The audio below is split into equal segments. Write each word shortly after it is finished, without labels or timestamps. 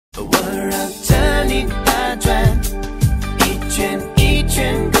围绕着你打转，一圈一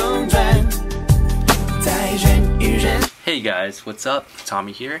圈公转，在人与人。Hey guys, what's up?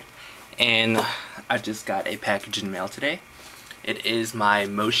 Tommy here, and I just got a package in the mail today. It is my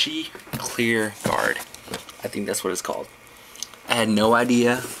Moshi Clearguard. I think that's what it's called. I had no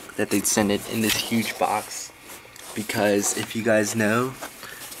idea that they'd send it in this huge box, because if you guys know,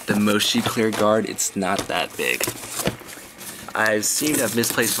 the Moshi Clearguard, it's not that big. I seem to have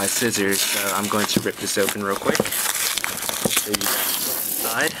misplaced my scissors, so I'm going to rip this open real quick. Show you guys what's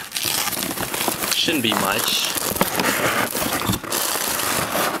inside. Shouldn't be much.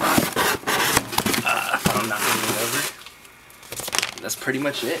 If I'm not moving over. That's pretty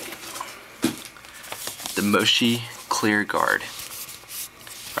much it. The Moshi Clearguard.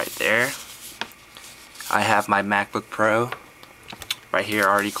 Right there. I have my MacBook Pro right here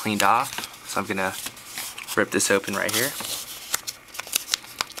already cleaned off, so I'm gonna rip this open right here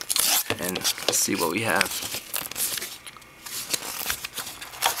and see what we have.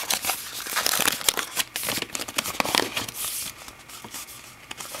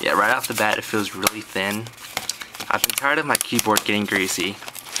 Yeah, right off the bat it feels really thin. I've been tired of my keyboard getting greasy,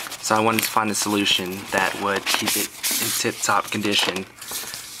 so I wanted to find a solution that would keep it in tip-top condition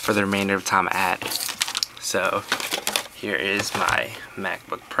for the remainder of the time at. So here is my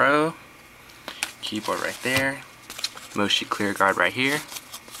MacBook Pro, keyboard right there, Moshi Clearguard right here.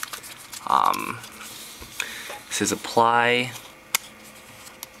 It says apply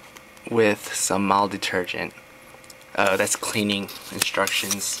with some mild detergent. That's cleaning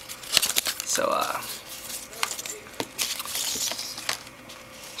instructions. So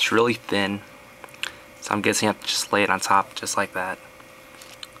it's really thin, so I'm guessing I have to just lay it on top just like that.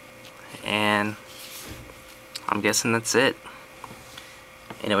 And I'm guessing that's it.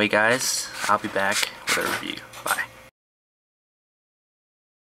 Anyway guys, I'll be back with a review. Bye.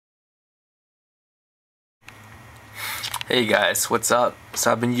 Hey guys, what's up?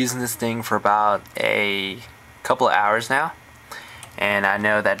 So I've been using this thing for about a couple of hours now, and I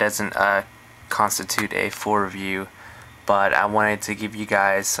know that doesn't constitute a full review, but I wanted to give you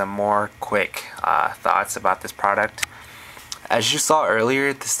guys some more quick thoughts about this product. As you saw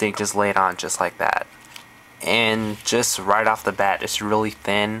earlier, this thing just laid on just like that, and just right off the bat it's really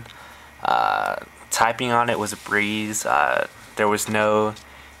thin. Typing on it was a breeze. There was no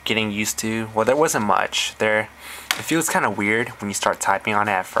getting used to. Well, there wasn't much there. It feels kind of weird when you start typing on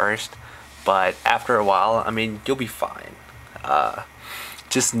it at first, but after a while, I mean, you'll be fine.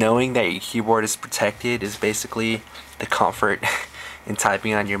 Just knowing that your keyboard is protected is basically the comfort in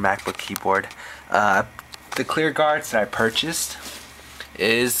typing on your MacBook keyboard. The Clearguards that I purchased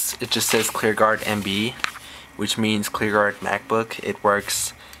it just says Clearguard MB, which means Clearguard MacBook. It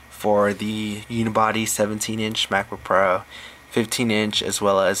works for the unibody 17-inch MacBook Pro, 15-inch, as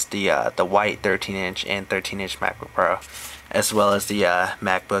well as the white 13-inch and 13-inch MacBook Pro, as well as the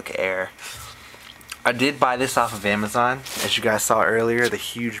MacBook Air. I did buy this off of Amazon. As you guys saw earlier, the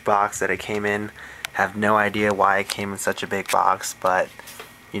huge box that it came in. Have no idea why it came in such a big box, but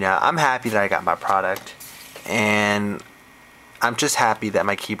you know, I'm happy that I got my product, and I'm just happy that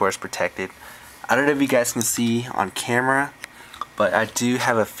my keyboard is protected. I don't know if you guys can see on camera, but I do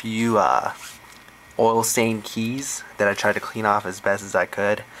have a few oil stained keys that I tried to clean off as best as I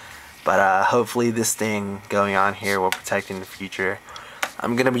could, but hopefully this thing going on here will protect in the future.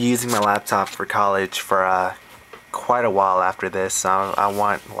 I'm gonna be using my laptop for college for quite a while after this, so I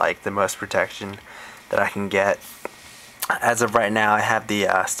want like the most protection that I can get. As of right now, I have the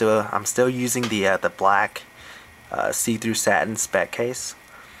I'm still using the black see-through satin spec case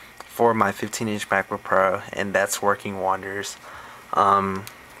for my 15-inch MacBook Pro, and that's working wonders. A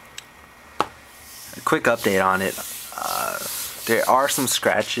quick update on it. There are some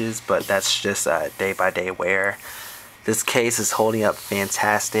scratches, but that's just day-by-day wear. This case is holding up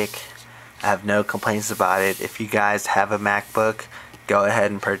fantastic. I have no complaints about it. If you guys have a MacBook, go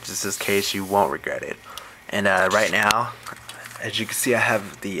ahead and purchase this case. You won't regret it. And right now, as you can see, I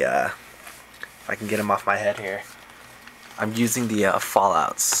have the if I can get them off my head here, I'm using the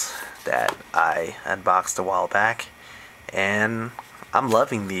Fallouts that I unboxed a while back, and I'm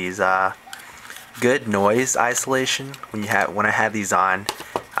loving these. Good noise isolation. When I had these on,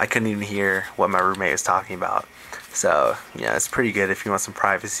 I couldn't even hear what my roommate was talking about. So yeah, it's pretty good if you want some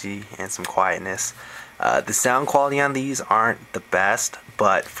privacy and some quietness. The sound quality on these aren't the best,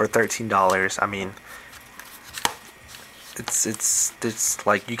 but for $13, I mean, it's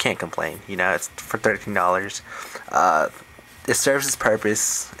like, you can't complain. You know, it's for $13. It serves its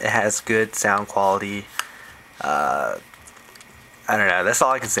purpose. It has good sound quality. I don't know, that's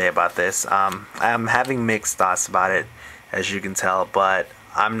all I can say about this. I'm having mixed thoughts about it, as you can tell, but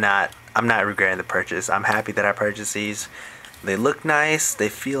I'm not regretting the purchase. I'm happy that I purchased these. They look nice, they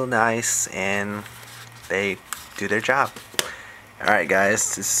feel nice, and they do their job. Alright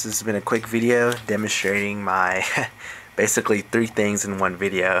guys, this has been a quick video demonstrating my basically 3 things in one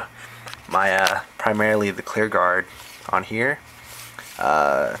video. My primarily the Clearguard on here.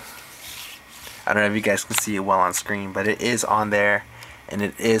 I don't know if you guys can see it well on screen, but it is on there and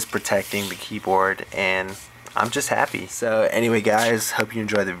it is protecting the keyboard, and I'm just happy. So anyway guys, hope you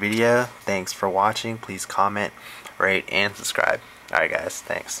enjoyed the video. Thanks for watching. Please comment, rate, and subscribe. Alright guys,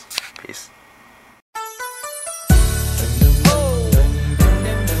 thanks. Peace.